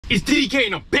It's DDK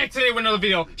and I'm back today with another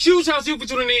video. Huge shout out to you for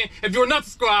tuning in. If you're not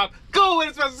subscribed, go ahead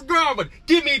and smash the subscribe button.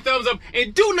 Give me a thumbs up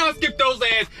and do not skip those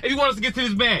ads if you want us to get to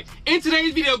this bag. In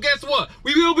today's video, guess what?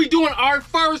 We will be doing our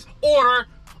first order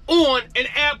on an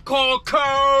app called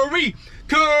CURRI.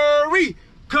 CURRI.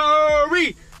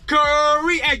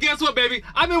 And guess what, baby?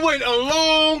 I've been waiting a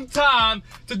long time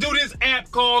to do this app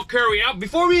called CURRI. Now,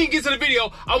 before we even get to the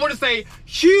video, I want to say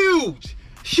huge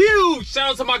shout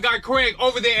out to my guy Craig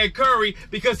over there at CURRI,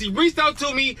 because he reached out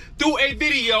to me through a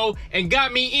video and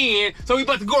got me in. So we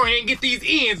about to go ahead and get these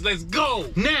ends. Let's go.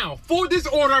 Now, for this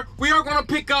order, we are going to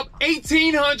pick up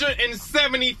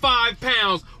 1,875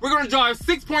 pounds. We're going to drive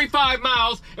 6.5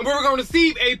 miles, and we're going to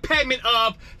receive a payment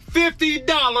of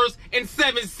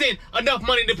 $50.07. Enough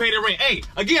money to pay the rent. Hey,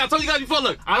 again, I told you guys before,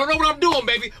 look, I don't know what I'm doing,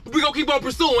 baby, but we're gonna keep on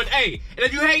pursuing. Hey, and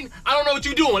if you hating, I don't know what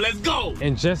you're doing. Let's go.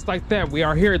 And just like that, we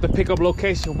are here at the pickup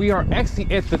location. We are actually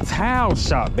at the towel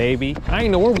shop, baby. I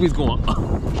ain't know where we was going.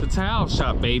 The towel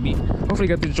shop, baby. Hopefully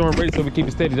got this joint ready so we keep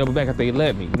it steady. Double back after they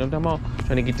let me. You know what I'm talking about?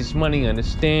 Trying to get this money.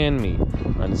 Understand me.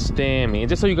 And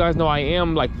just so you guys know, I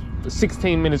am like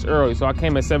 16 minutes early, so I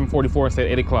came at 7:44 instead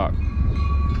of 8 o'clock.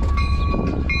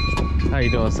 How you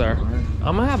doing, sir?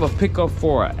 I'm gonna have a pickup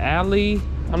for Ali.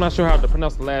 I'm not sure how to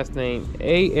pronounce the last name.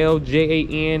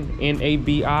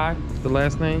 ALJANNABI, the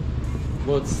last name.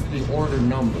 What's the order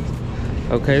number?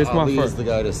 Okay, this is my first. Is the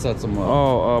guy that sets them up.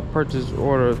 Oh, purchase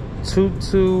order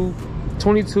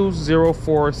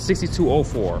 2204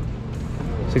 6204.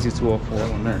 6204. That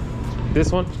one there.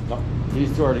 This one? No,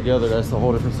 these two are together. That's a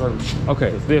whole different service.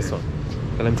 Okay, it's this one.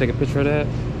 Okay, let me take a picture of that.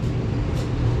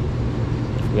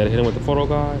 We gotta hit him with the photo,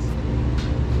 guys.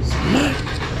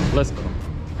 Let's go.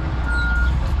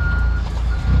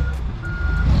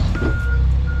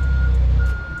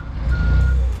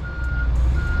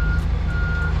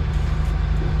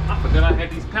 I forgot I had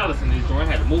these pallets in this joint. I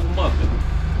had to move them up.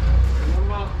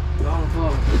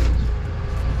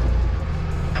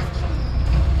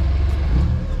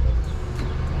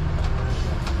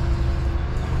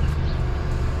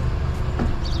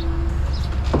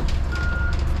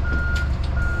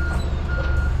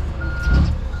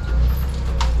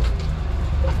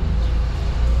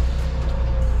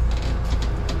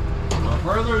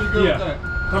 Yeah,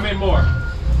 come in more.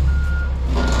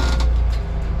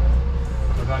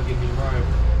 About getting me right.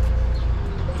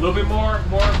 A little bit more.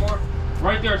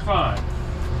 Right there is fine.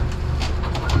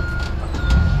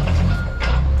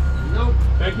 There you go.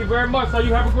 Thank you very much. So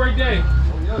you have a great day.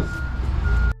 Oh, yes.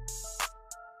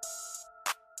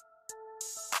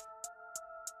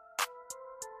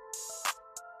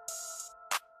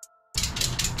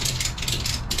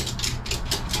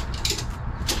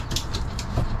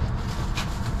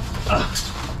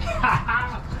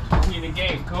 We in the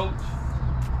game, coach.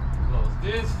 Close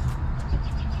this.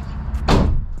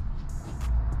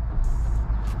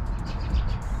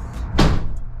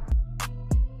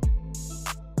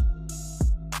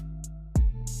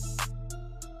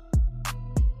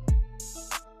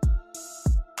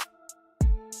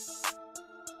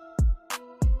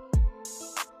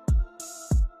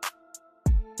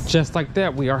 Just like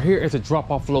that, we are here at the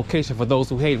drop-off location for those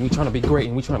who hate. We trying to be great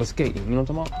and we trying to skate. You know what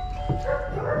I'm talking about?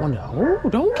 Oh no,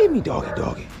 don't give me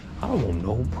doggy. I don't want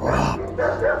no problem.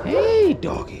 Hey,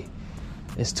 doggy.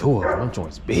 It's two of them. Them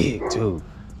joints big too.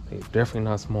 They're definitely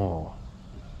not small.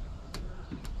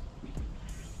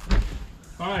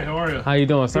 Hi, how are you? How you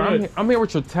doing, sir? I'm here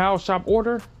with your towel shop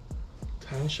order.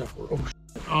 Towel shop order.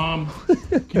 Oh,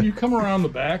 can you come around the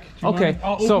back? Okay,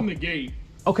 I'll open the gate.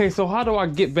 Okay, so how do I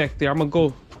get back there? I'm gonna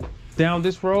go down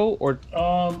this road, or?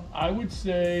 I would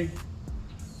say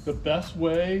the best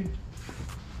way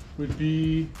would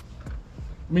be,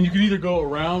 I mean, you could either go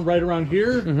around, right around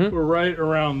here, or right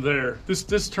around there.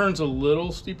 This turns a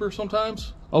little steeper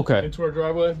sometimes. Okay. Into our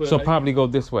driveway. But so probably go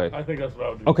this way. I think that's what I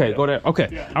would do. Okay, yeah. go there. Okay.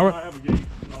 Yeah, all right. I have a gate.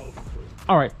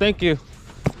 All right, thank you.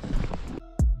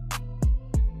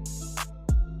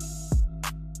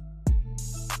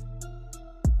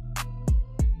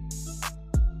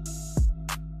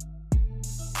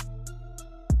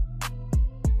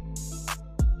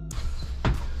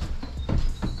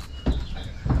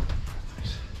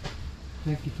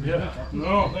 Thank you for that.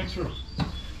 No, thanks for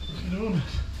doing this.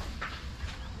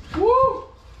 Woo!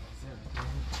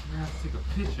 Now take a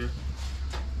picture.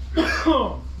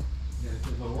 Yeah, it's a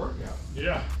little workout.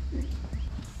 Yeah.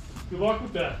 Good luck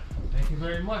with that. Thank you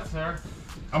very much, sir.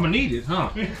 I'm gonna need it, huh?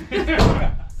 You go to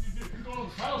the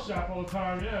tile shop all the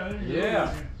time, yeah.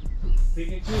 Yeah. Pick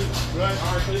and choose. Right.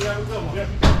 All right, so you have a good one. Yeah.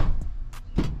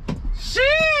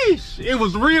 Sheesh! It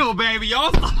was real, baby.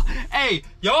 Y'all, hey,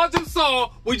 y'all just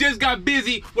saw we just got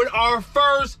busy with our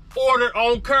first ordered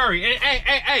on CURRI. And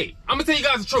hey, I'm gonna tell you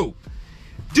guys the truth.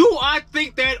 Do I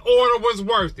think that order was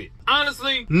worth it?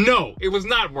 Honestly, no, it was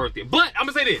not worth it. But I'm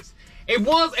gonna say this. It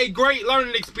was a great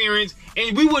learning experience,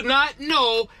 and we would not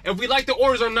know if we like the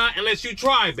orders or not unless you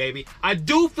try, baby. I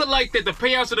do feel like that the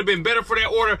payout should have been better for that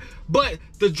order, but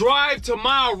the drive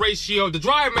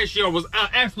ratio was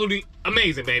absolutely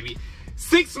amazing, baby.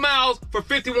 6 miles for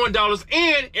 $51,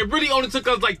 and it really only took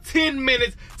us like 10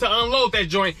 minutes to unload that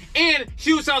joint. And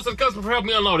huge shout out to the customer for helping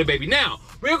me unload it, baby. Now,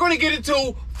 we're gonna get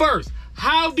into first,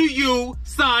 how do you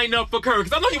sign up for CURRI?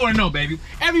 Because I know you wanna know, baby.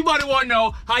 Everybody wanna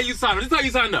know how you sign up. This is how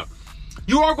you sign up.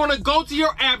 You are gonna go to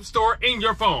your app store in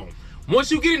your phone.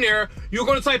 Once you get in there, you're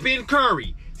gonna type in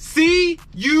CURRI.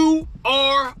 C-U-R-R-I.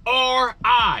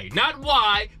 Not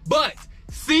Y, but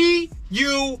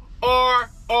C-U-R-R-I.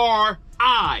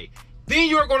 Then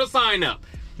you're gonna sign up.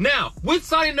 Now, with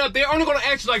signing up, they're only gonna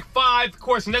ask you like 5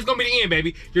 questions. That's gonna be the end,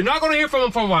 baby. You're not gonna hear from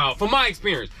them for a while, from my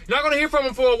experience. You're not gonna hear from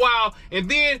them for a while, and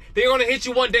then they're gonna hit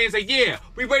you one day and say, yeah,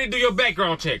 we ready to do your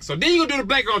background check. So then you're gonna do the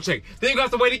background check. Then you're gonna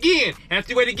have to wait again.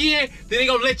 After you wait again, then they're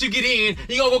gonna let you get in.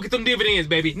 You're gonna go get some dividends,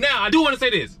 baby. Now, I do wanna say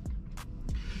this.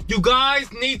 You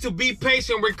guys need to be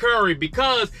patient with CURRI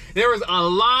because there is a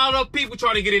lot of people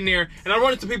trying to get in there, and I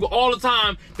run into people all the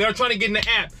time that are trying to get in the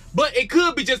app. But it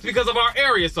could be just because of our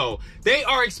area, so they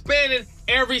are expanding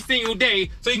every single day,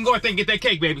 so you can go out there and get that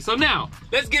cake, baby. So now,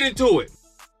 let's get into it.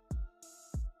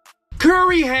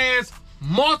 CURRI has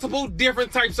multiple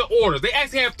different types of orders. They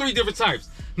actually have 3 different types.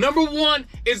 Number 1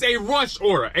 is a rush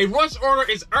order. A rush order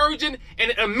is urgent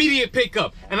and immediate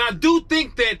pickup. And I do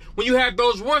think that when you have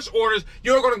those rush orders,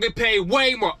 you're gonna get paid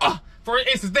way more. For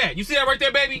instance, that. You see that right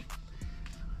there, baby?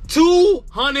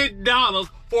 $200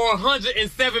 for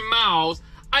 107 miles.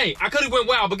 Hey, I could have went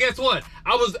wild, but guess what?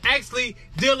 I was actually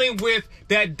dealing with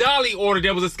that dolly order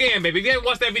that was a scam, baby. If you haven't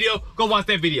watched that video, go watch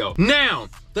that video. Now,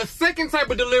 the second type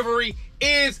of delivery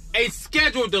is a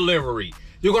scheduled delivery.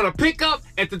 You're gonna pick up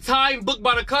at the time booked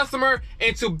by the customer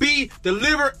and to be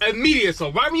delivered immediate. So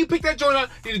right when you pick that joint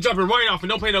up, you need to drop it right off and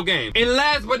don't play no game. And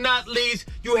last but not least,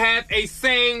 you have a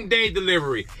same day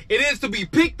delivery. It is to be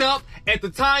picked up at the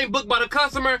time booked by the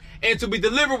customer and to be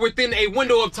delivered within a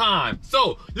window of time.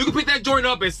 So you can pick that joint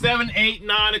up at 7, 8,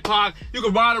 9 o'clock. You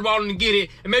can ride around and get it,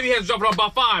 and maybe you have to drop it off by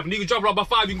 5. And you can drop it off by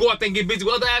 5. You can go out there and get busy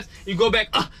with other apps. You go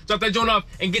back, drop that joint off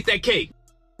and get that cake.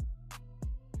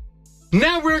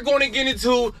 Now we're going to get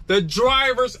into the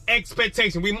driver's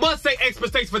expectation. We must set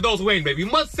expectations for those waiting, baby.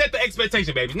 We must set the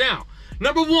expectation, baby. Now,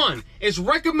 number 1, it's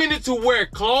recommended to wear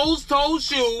closed-toed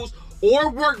shoes or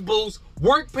work boots,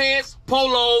 work pants,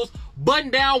 polos,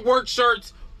 button-down work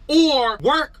shirts, or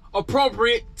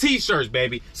work-appropriate t-shirts,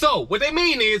 baby. So, what they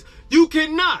mean is, you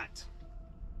cannot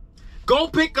go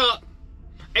pick up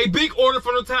a big order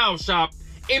from the towel shop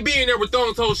and be in there with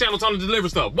thong-toed sandals on to deliver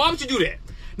stuff. Why would you do that?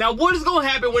 Now, what is going to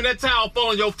happen when that towel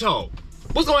falls on your toe?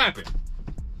 What's going to happen?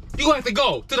 You're going to have to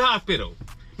go to the hospital.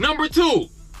 Number 2,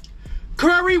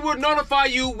 CURRI will notify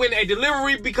you when a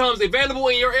delivery becomes available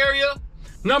in your area.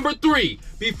 Number 3,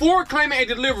 before claiming a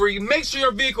delivery, make sure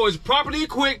your vehicle is properly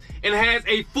equipped and has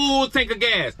a full tank of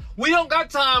gas. We don't got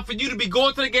time for you to be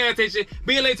going to the gas station,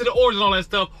 being late to the orders and all that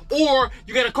stuff, or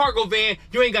you got a cargo van,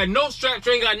 you ain't got no straps,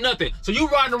 you ain't got nothing. So you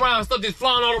riding around and stuff just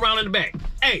flying all around in the back.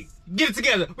 Hey, get it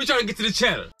together. We're trying to get to the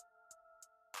cheddar.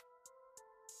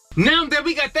 Now that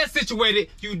we got that situated,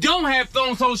 you don't have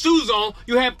thong-toed shoes on,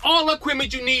 you have all the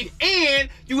equipment you need, and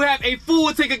you have a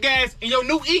full tank of gas in your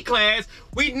new E-Class.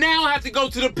 We now have to go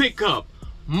to the pickup.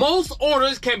 Most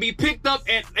orders can be picked up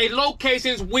at a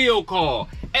location's wheel call.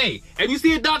 Hey, if you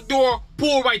see a dock door,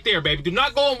 pull right there, baby. Do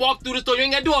not go and walk through the store. You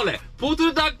ain't got to do all that. Pull to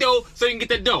the dock door so you can get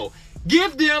that dough.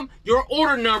 Give them your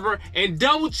order number and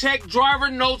double check driver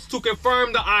notes to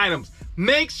confirm the items.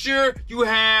 Make sure you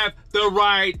have the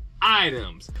right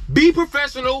items. Be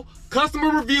professional. Customer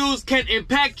reviews can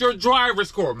impact your driver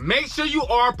score. Make sure you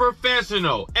are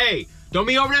professional. Hey, don't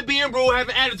be over there being rude,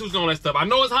 having attitudes and all that stuff. I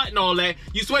know it's hot and all that.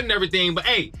 You sweating everything, but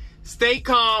hey, stay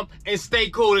calm and stay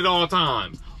cool at all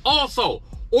times. Also,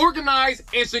 organize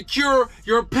and secure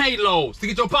your payloads to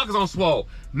get your pockets on swole.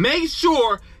 Make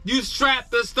sure you strap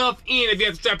the stuff in if you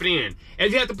have to strap it in.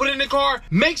 If you have to put it in the car,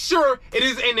 make sure it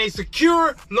is in a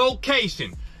secure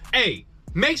location. Hey,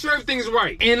 make sure everything is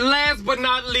right. And last but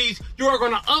not least, you are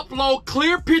going to upload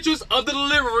clear pictures of the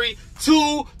delivery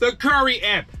to the CURRI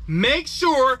app. Make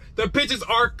sure the pictures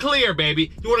are clear,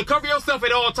 baby. You want to cover yourself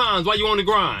at all times while you're on the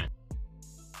grind.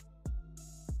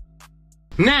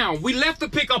 Now, we left the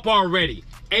pickup already.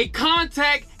 A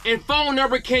contact and phone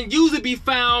number can usually be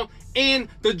found in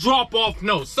the drop-off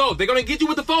note. So they're gonna get you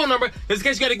with the phone number. Just in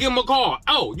case you gotta give them a call.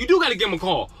 Oh, you do gotta give them a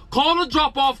call. Call the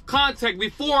drop-off contact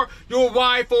before you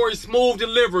arrive for a smooth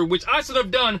delivery, which I should have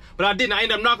done, but I didn't. I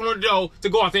ended up knocking on the door to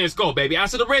go out there and scope, baby. I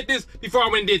should have read this before I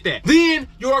went and did that. Then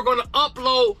you are gonna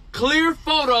upload clear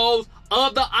photos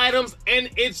of the items and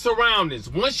its surroundings.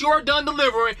 Once you are done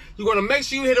delivering, you're gonna make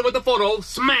sure you hit it with the photo,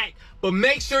 smack, but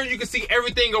make sure you can see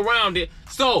everything around it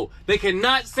so they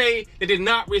cannot say they did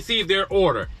not receive their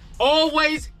order.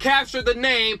 Always capture the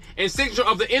name and signature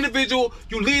of the individual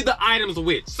you leave the items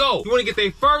with. So you want to get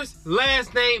their first,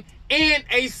 last name, and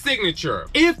a signature.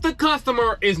 If the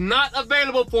customer is not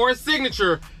available for a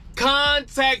signature,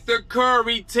 contact the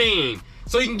CURRI team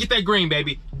so you can get that green,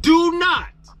 baby. Do not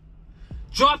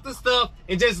drop the stuff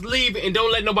and just leave it and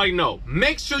don't let nobody know.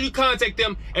 Make sure you contact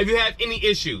them if you have any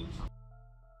issues.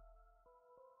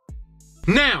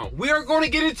 Now, we are going to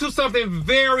get into something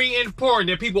very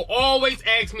important that people always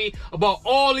ask me about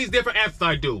all these different apps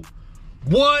I do.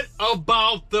 What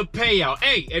about the payout?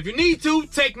 Hey, if you need to,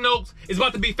 take notes. It's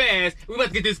about to be fast. We're about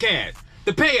to get this cash.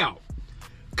 The payout.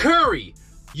 CURRI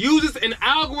uses an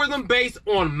algorithm based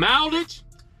on mileage,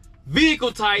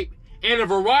 vehicle type, and a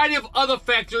variety of other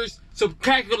factors to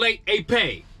calculate a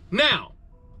pay. Now,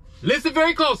 listen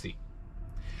very closely.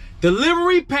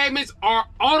 Delivery payments are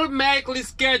automatically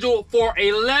scheduled for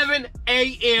 11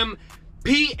 a.m.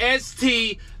 PST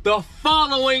the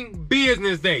following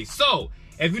business day. So,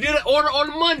 if you did an order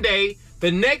on Monday,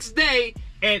 the next day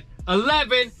at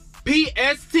 11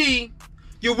 PST,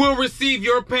 you will receive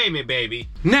your payment, baby.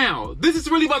 Now, this is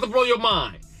really about to blow your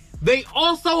mind. They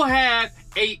also have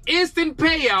an instant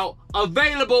payout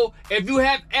available if you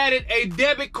have added a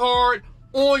debit card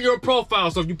on your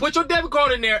profile. So if you put your debit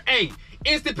card in there, hey,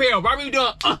 instant payout, right when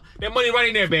you're done, that money right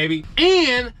in there, baby.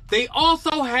 And they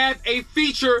also have a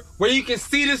feature where you can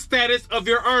see the status of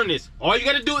your earnings. All you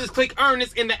gotta do is click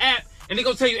earnings in the app, and they're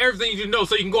gonna tell you everything you need to know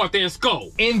so you can go out there and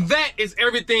scope. And that is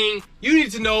everything you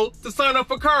need to know to sign up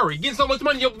for CURRI. Getting so much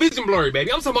money, your vision blurry,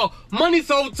 baby. I'm talking about money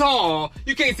so tall,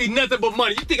 you can't see nothing but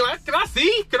money. You think like, can I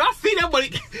see? Can I see that money?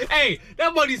 Hey,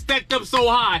 that money stacked up so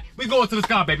high, we going to the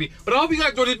sky, baby. But I hope you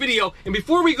guys enjoyed this video, and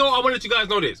before we go, I wanna let you guys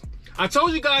know this. I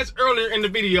told you guys earlier in the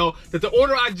video that the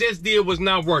order I just did was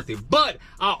not worth it. But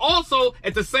I also,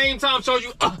 at the same time, showed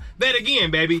you that again,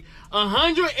 baby.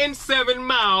 107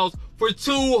 miles for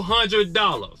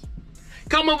 $200.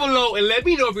 Comment below and let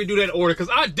me know if you do that order, because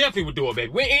I definitely would do it,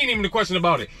 baby. We ain't even a question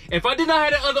about it. If I did not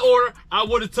have that other order, I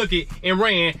would have took it and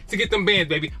ran to get them bands,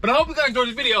 baby. But I hope you guys enjoyed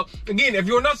this video. Again, if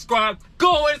you're not subscribed,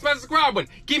 go ahead and smash the subscribe button.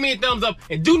 Give me a thumbs up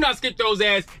and do not skip those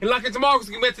ads. And lock in tomorrow because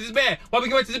we can get back to this bag. Why we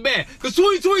get back to this bag? Because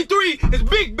 2023 is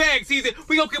big bag season.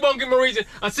 We gonna keep on getting more region.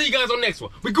 I'll see you guys on the next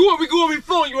one. We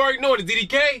flowing. You already know it. It's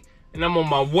DDK, and I'm on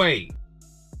my way.